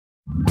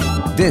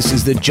This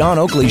is the John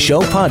Oakley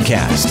Show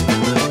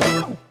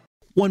podcast.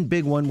 One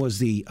big one was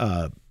the,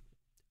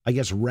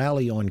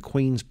 rally on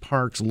Queen's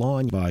Park's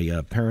lawn by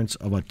parents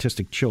of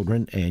autistic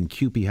children, and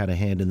CUPE had a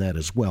hand in that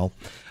as well.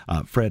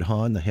 Fred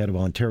Hahn, the head of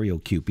Ontario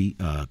CUPE,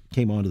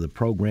 came onto the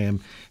program,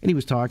 and he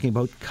was talking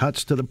about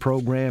cuts to the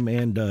program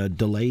and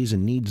delays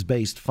in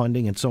needs-based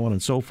funding and so on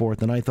and so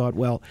forth. And I thought,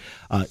 well,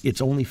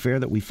 it's only fair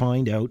that we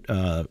find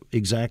out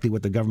exactly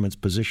what the government's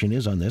position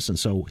is on this. And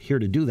so here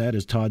to do that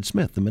is Todd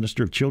Smith, the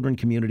Minister of Children,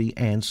 Community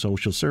and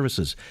Social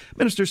Services.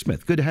 Minister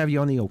Smith, good to have you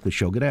on the Oakley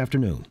Show. Good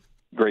afternoon.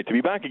 Great to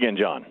be back again,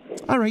 John.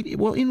 All right.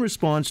 Well, in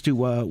response to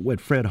what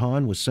Fred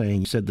Hahn was saying,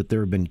 he said that there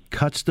have been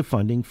cuts to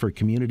funding for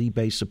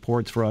community-based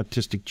supports for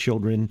autistic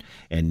children,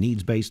 and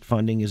needs-based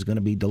funding is going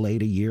to be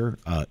delayed a year.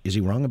 Is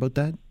he wrong about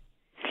that?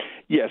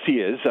 Yes,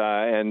 he is,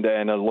 and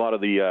a lot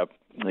of the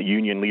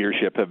union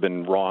leadership have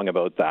been wrong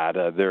about that.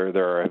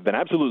 There have been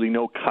absolutely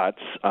no cuts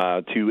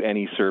to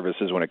any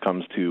services when it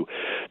comes to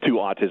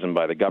autism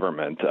by the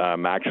government.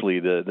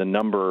 Actually, the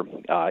number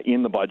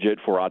in the budget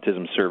for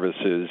autism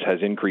services has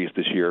increased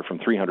this year from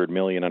 $300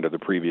 million under the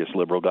previous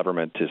Liberal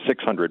government to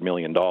 $600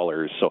 million.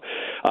 So,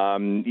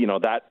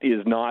 that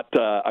is not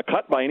a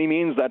cut by any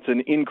means. That's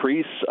an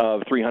increase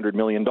of $300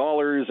 million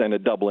and a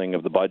doubling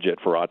of the budget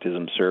for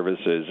autism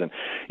services. And,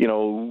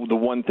 the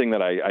one thing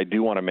that I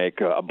do want to make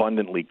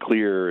abundantly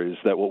clear is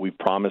that what we've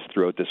promised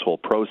throughout this whole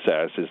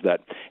process is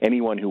that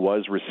anyone who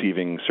was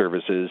receiving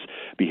services,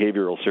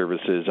 behavioral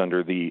services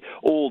under the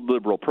old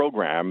Liberal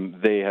program,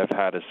 they have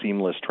had a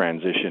seamless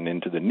transition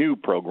into the new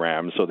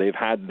program. So they've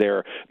had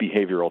their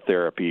behavioral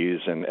therapies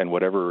and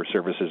whatever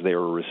services they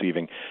were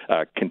receiving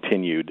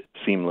continued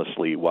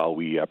seamlessly while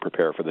we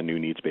prepare for the new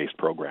needs-based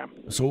program.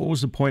 So what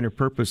was the point or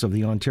purpose of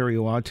the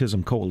Ontario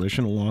Autism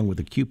Coalition, along with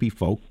the CUPE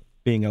folk,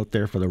 being out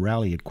there for the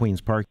rally at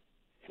Queen's Park?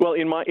 Well,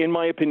 in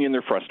my opinion,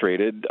 they're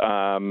frustrated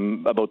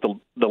about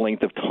the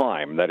length of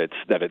time that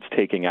it's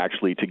taking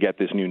actually to get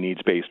this new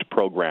needs-based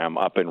program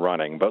up and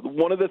running. But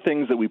one of the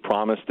things that we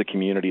promised the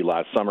community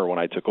last summer when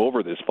I took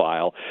over this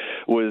file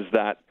was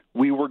that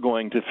we were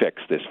going to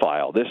fix this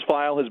file. This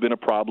file has been a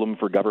problem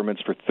for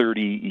governments for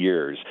 30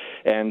 years.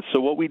 And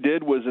so what we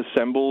did was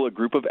assemble a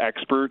group of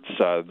experts,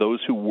 those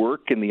who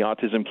work in the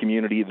autism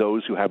community,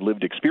 those who have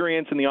lived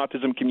experience in the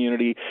autism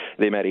community.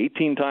 They met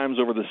 18 times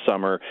over the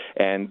summer,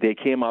 and they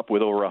came up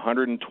with over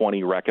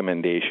 120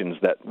 recommendations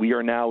that we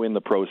are now in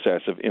the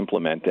process of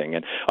implementing.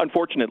 And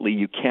unfortunately,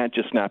 you can't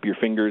just snap your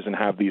fingers and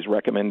have these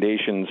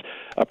recommendations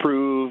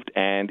approved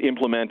and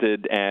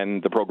implemented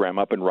and the program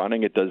up and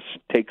running. It does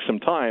take some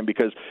time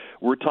because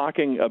we're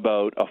talking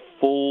about a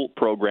full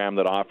program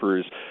that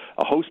offers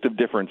a host of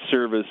different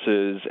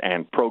services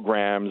and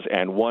programs,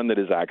 and one that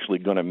is actually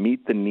going to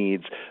meet the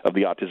needs of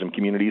the autism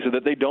community so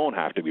that they don't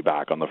have to be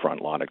back on the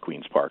front lawn at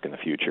Queen's Park in the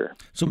future.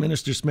 So,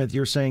 Minister Smith,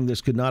 you're saying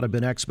this could not have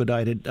been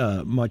expedited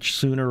much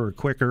sooner or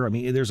quicker? I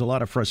mean, there's a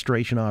lot of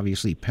frustration,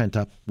 obviously, pent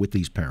up with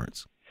these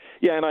parents.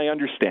 Yeah, and I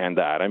understand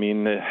that. I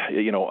mean,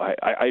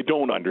 I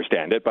don't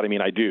understand it, but I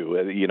mean, I do.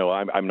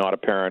 I'm not a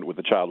parent with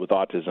a child with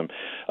autism,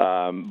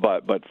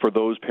 but for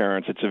those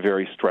parents, it's a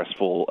very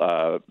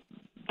stressful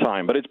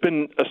time. But it's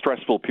been a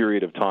stressful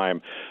period of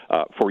time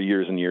for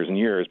years and years and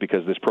years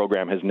because this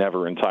program has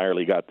never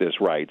entirely got this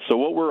right. So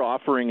what we're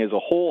offering is a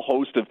whole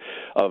host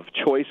of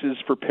choices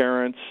for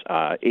parents,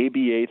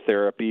 ABA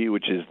therapy,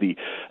 which is the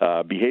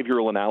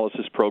behavioral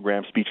analysis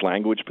program,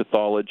 speech-language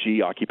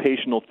pathology,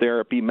 occupational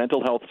therapy,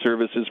 mental health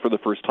services for the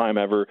first time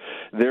ever.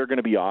 They're going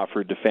to be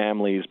offered to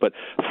families. But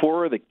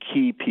four of the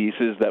key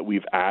pieces that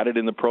we've added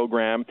in the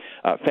program,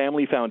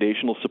 family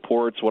foundational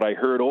supports. What I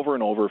heard over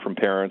and over from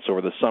parents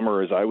over the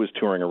summer as I was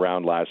touring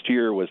around last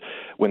year was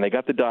when they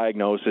got the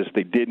diagnosis,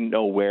 they didn't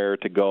know where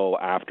to go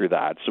after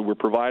that. So we're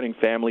providing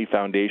family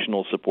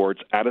foundational supports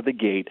out of the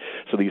gate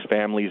so these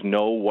families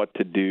know what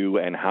to do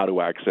and how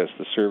to access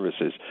the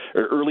services.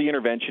 Early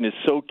intervention is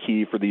so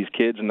key for these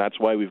kids, and that's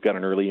why we've got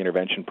an early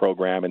intervention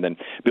program, and then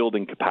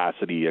building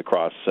capacity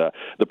across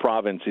the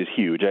province is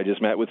huge. I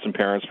just met with some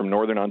parents from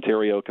Northern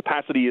Ontario.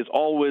 Capacity is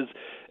always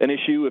an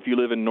issue if you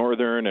live in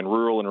northern and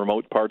rural and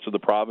remote parts of the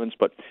province,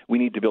 but we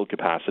need to build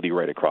capacity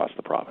right across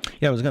the province.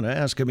 Yeah, I was going to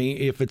ask, I mean,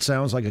 if it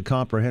sounds like a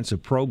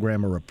comprehensive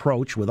program or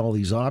approach with all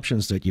these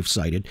options that you've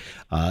cited,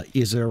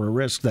 is there a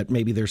risk that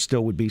maybe there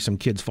still would be some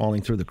kids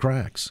falling through the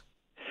cracks?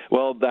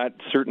 Well, that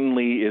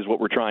certainly is what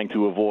we're trying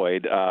to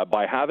avoid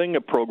by having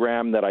a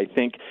program that I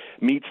think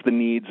meets the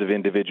needs of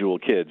individual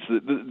kids.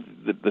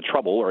 The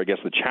trouble, or I guess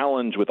the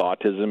challenge with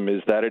autism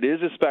is that it is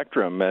a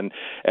spectrum, and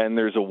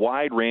there's a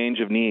wide range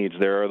of needs.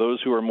 There are those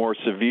who are more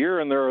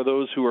severe, and there are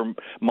those who are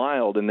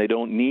mild, and they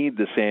don't need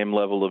the same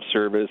level of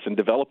service. And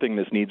developing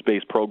this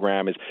needs-based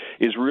program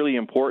is really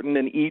important,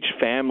 and each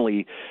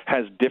family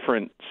has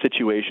different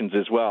situations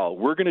as well.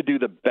 We're going to do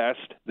the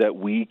best that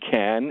we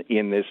can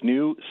in this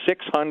new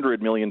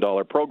 $600 million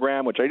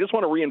program, which I just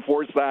want to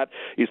reinforce that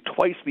is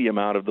twice the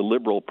amount of the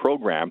Liberal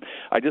program.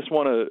 I just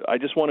want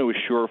to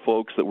assure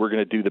folks that we're going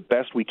to do the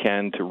best we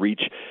can to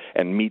reach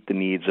and meet the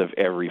needs of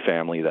every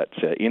family that's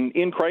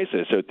in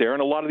crisis out there,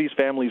 and a lot of these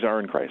families are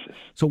in crisis.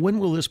 So when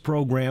will this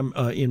program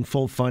in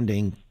full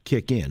funding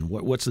kick in?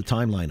 What's the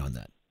timeline on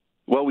that?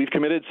 Well, we've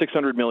committed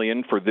 $600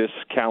 million for this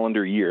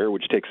calendar year,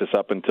 which takes us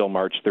up until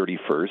March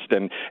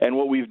 31st. And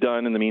what we've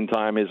done in the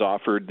meantime is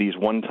offered these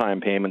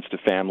one-time payments to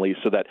families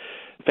so that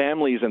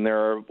families, and there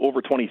are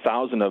over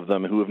 20,000 of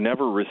them who have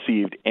never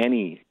received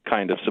any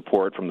kind of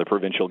support from the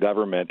provincial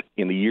government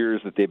in the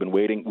years that they've been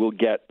waiting, will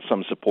get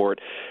some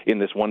support in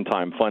this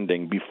one-time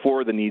funding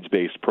before the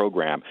needs-based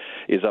program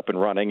is up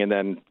and running. And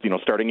then,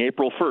 starting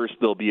April 1st,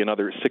 there'll be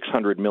another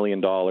 $600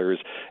 million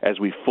as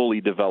we fully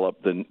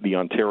develop the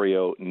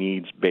Ontario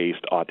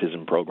needs-based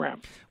autism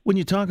program. When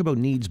you talk about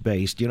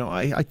needs-based,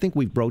 I think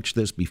we've broached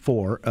this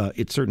before.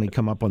 It's certainly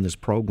come up on this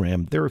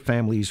program. There are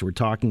families who are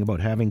talking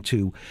about having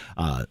to,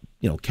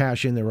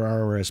 cash in their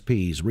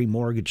RRSPs,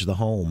 remortgage the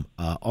home,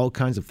 all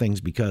kinds of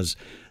things because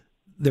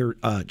their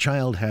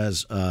child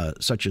has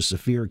such a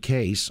severe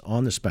case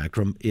on the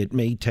spectrum. It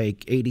may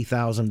take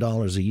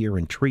 $80,000 a year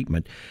in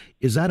treatment.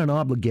 Is that an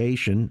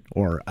obligation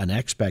or an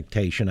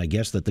expectation, I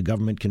guess, that the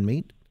government can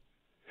meet?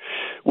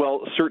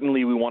 Well,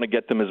 certainly we want to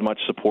get them as much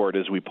support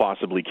as we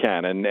possibly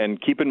can. And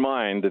keep in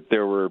mind that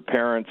there were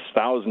parents,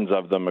 thousands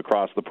of them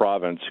across the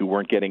province, who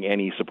weren't getting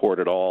any support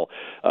at all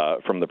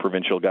from the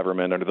provincial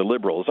government under the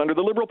Liberals. Under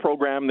the Liberal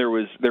program, there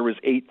was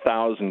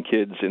 8,000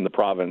 kids in the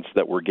province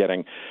that were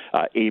getting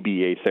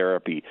ABA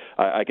therapy.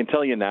 I can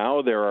tell you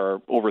now there are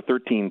over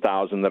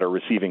 13,000 that are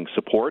receiving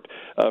support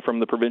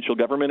from the provincial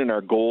government, and our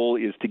goal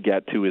is to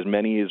get to as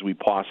many as we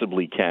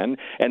possibly can.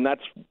 And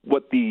that's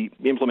what the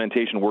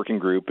implementation working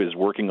group is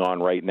working on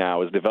right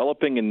now, is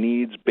developing a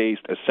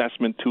needs-based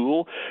assessment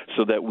tool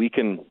so that we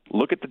can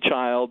look at the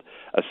child,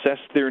 assess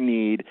their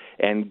need,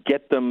 and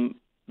get them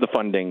the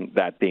funding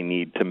that they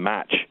need to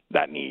match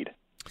that need.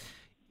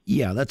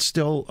 Yeah, that's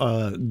still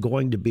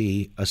going to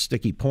be a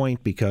sticky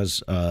point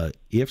because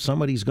if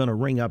somebody's going to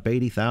ring up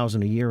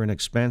 $80,000 a year in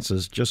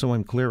expenses, just so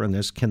I'm clear on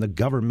this, can the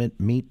government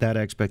meet that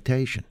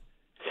expectation?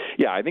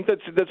 Yeah, I think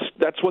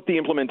that's what the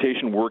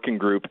implementation working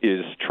group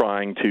is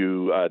trying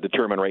to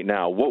determine right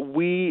now. What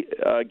we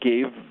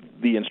gave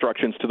the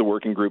instructions to the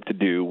working group to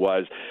do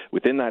was,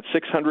 within that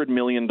 $600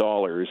 million,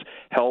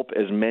 help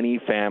as many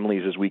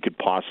families as we could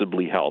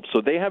possibly help.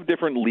 So they have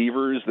different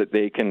levers that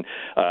they can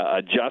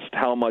adjust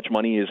how much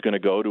money is going to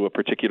go to a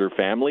particular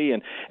family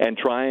and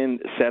try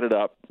and set it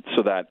up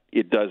so that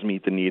it does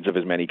meet the needs of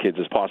as many kids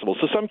as possible.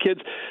 So some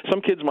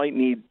kids might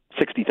need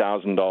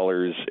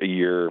 $60,000 a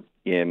year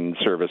in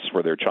service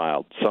for their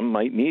child. Some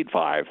might need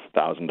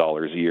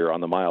 $5,000 a year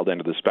on the mild end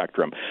of the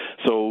spectrum.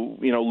 So,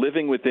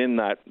 living within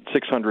that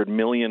 $600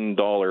 million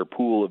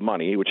pool of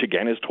money, which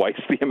again is twice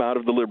the amount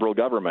of the Liberal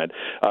government,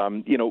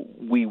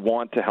 we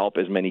want to help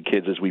as many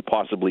kids as we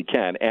possibly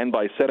can. And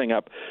by setting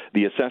up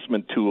the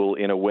assessment tool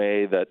in a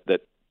way that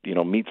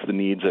meets the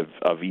needs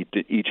of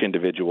each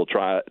individual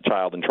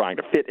child and trying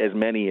to fit as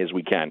many as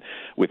we can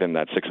within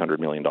that $600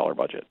 million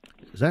budget.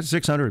 Is that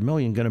 $600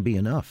 million going to be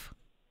enough?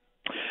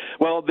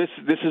 Well, this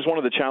is one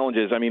of the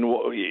challenges. I mean,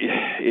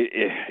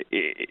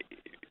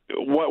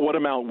 what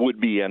amount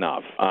would be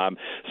enough?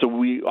 So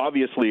we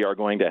obviously are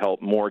going to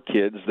help more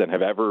kids than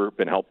have ever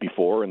been helped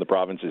before in the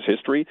province's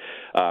history.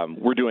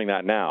 We're doing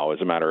that now,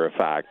 as a matter of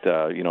fact.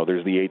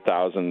 There's the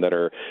 8,000 that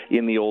are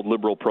in the old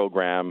Liberal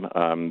program.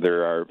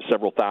 There are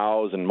several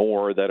thousand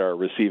more that are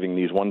receiving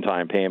these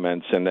one-time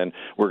payments, and then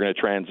we're going to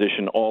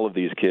transition all of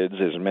these kids,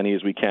 as many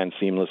as we can,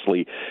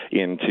 seamlessly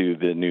into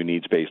the new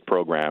needs-based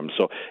program.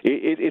 So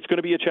it's going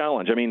to be a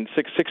challenge. I mean,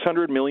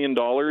 $600 million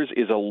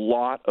is a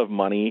lot of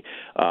money,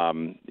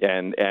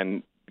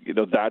 and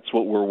that's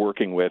what we're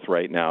working with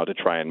right now to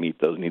try and meet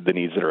the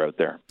needs that are out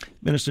there.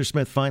 Minister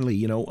Smith,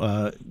 finally,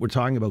 we're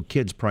talking about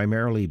kids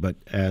primarily, but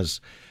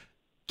as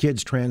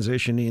kids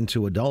transition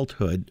into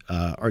adulthood,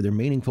 are there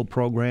meaningful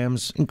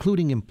programs,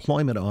 including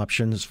employment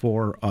options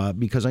for,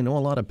 because I know a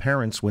lot of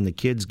parents, when the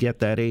kids get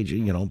that age,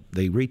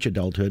 they reach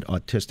adulthood,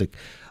 autistic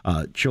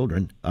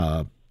children,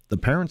 the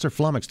parents are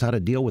flummoxed how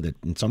to deal with it.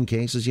 In some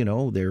cases,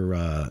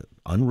 they're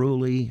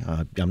unruly.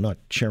 I'm not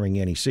sharing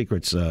any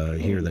secrets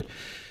here that,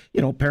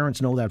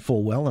 parents know that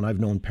full well, and I've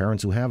known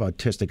parents who have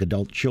autistic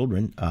adult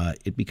children.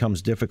 It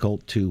becomes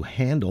difficult to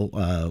handle.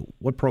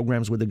 What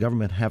programs would the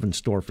government have in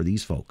store for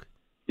these folk?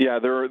 Yeah,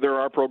 there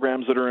are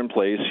programs that are in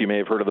place. You may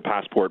have heard of the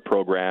Passport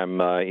program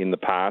in the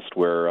past,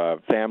 where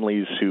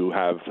families who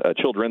have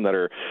children that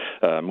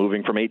are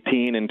moving from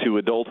 18 into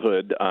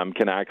adulthood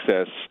can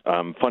access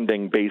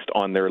funding based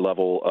on their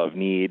level of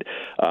need.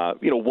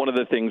 One of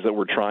the things that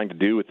we're trying to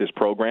do with this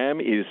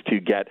program is to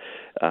get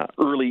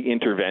early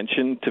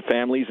intervention to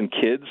families and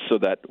kids so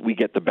that we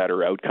get the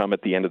better outcome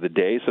at the end of the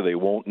day, so they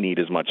won't need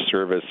as much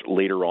service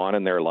later on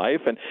in their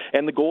life.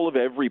 And the goal of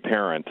every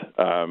parent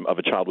of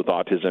a child with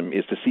autism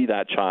is to see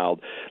that child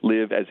child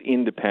live as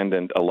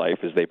independent a life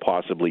as they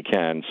possibly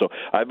can. So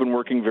I've been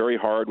working very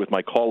hard with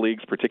my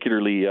colleagues,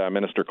 particularly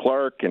Minister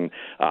Clark, and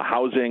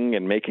housing,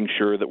 and making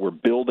sure that we're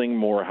building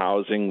more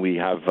housing. We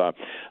have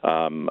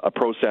a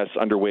process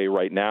underway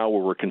right now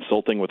where we're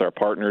consulting with our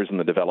partners in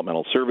the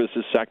developmental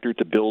services sector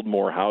to build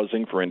more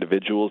housing for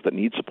individuals that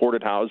need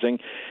supported housing.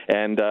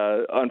 And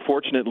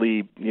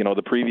unfortunately,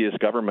 the previous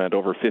government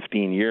over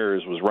 15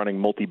 years was running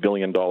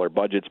multi-billion-dollar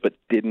budgets but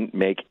didn't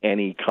make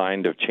any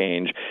kind of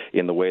change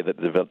in the way that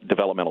the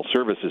developmental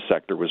services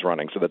sector was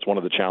running. So that's one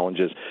of the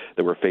challenges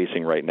that we're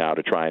facing right now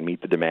to try and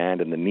meet the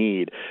demand and the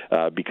need,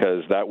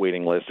 because that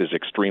waiting list is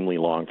extremely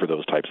long for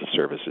those types of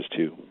services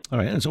too. All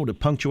right, and so to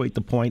punctuate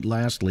the point,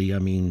 lastly, I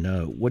mean,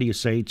 what do you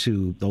say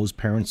to those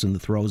parents in the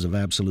throes of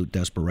absolute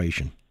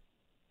desperation?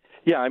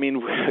 Yeah, I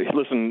mean,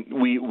 listen,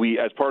 we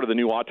as part of the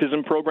new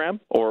autism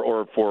program,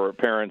 or for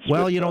parents.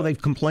 Well,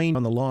 they've complained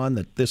on the lawn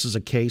that this is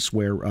a case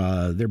where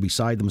they're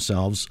beside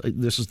themselves.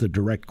 This is the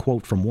direct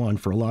quote from one.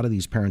 For a lot of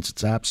these parents,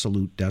 it's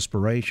absolute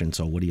desperation.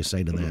 So what do you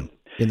say to them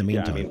in the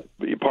meantime? Yeah,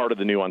 I mean, part of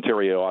the new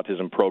Ontario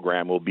Autism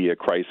Program will be a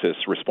crisis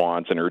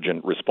response and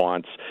urgent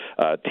response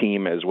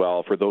team as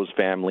well for those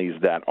families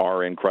that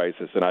are in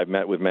crisis. And I've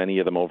met with many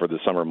of them over the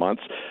summer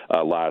months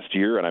last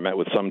year, and I met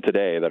with some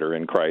today that are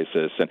in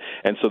crisis.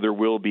 And so there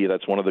will be,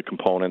 that's one of the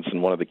components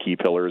and one of the key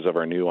pillars of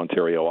our new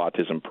Ontario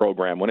Autism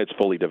Program, when it's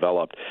fully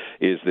developed,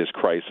 is this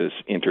crisis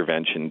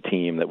intervention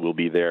team that will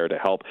be there to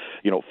help,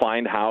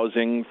 find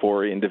housing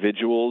for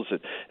individuals.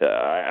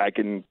 I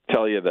can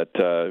tell you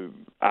that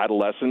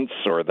adolescence,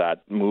 or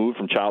that move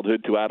from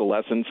childhood to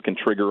adolescence, can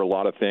trigger a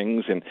lot of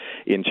things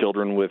in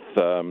children with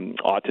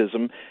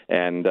autism,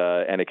 and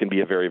it can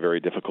be a very, very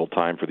difficult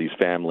time for these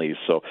families.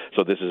 So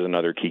this is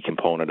another key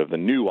component of the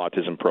new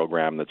autism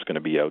program that's going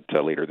to be out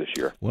later this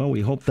year. Well,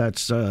 we hope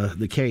that's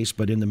the case,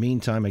 but in the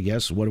meantime, I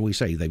guess, what do we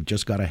say? They've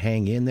just got to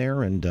hang in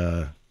there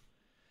and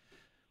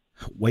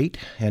wait,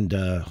 and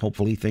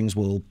hopefully things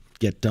will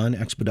get done,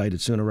 expedited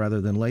sooner rather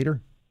than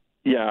later.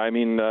 Yeah, I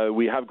mean,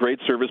 we have great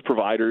service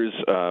providers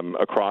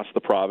across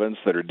the province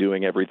that are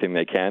doing everything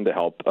they can to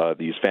help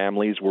these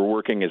families. We're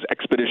working as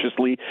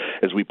expeditiously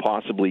as we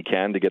possibly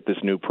can to get this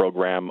new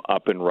program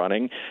up and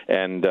running.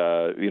 And,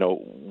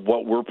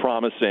 what we're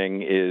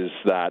promising is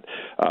that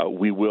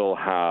we will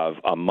have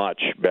a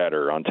much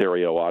better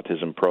Ontario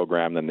Autism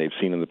Program than they've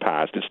seen in the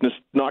past. It's just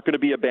not going to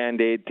be a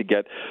Band-Aid to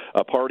get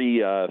a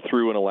party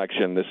through an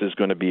election. This is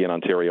going to be an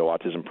Ontario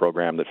Autism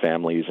Program that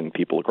families and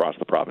people across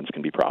the province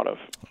can be proud of.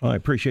 Well, I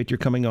appreciate you're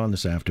coming on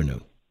this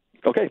afternoon.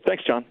 Okay,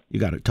 thanks, John. You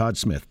got it. Todd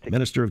Smith,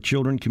 Minister of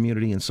Children,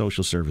 Community and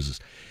Social Services.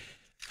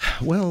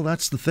 Well,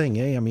 that's the thing,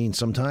 eh? I mean,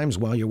 sometimes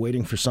while you're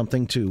waiting for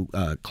something to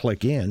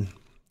click in,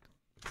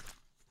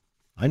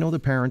 I know the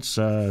parents,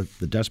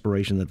 the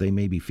desperation that they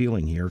may be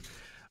feeling here,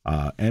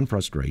 and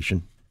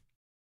frustration.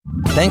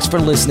 Thanks for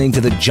listening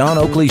to the John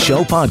Oakley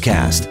Show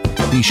podcast.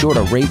 Be sure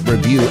to rate,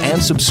 review,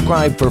 and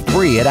subscribe for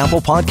free at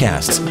Apple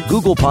Podcasts,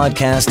 Google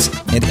Podcasts,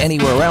 and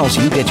anywhere else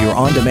you get your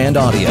on-demand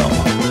audio.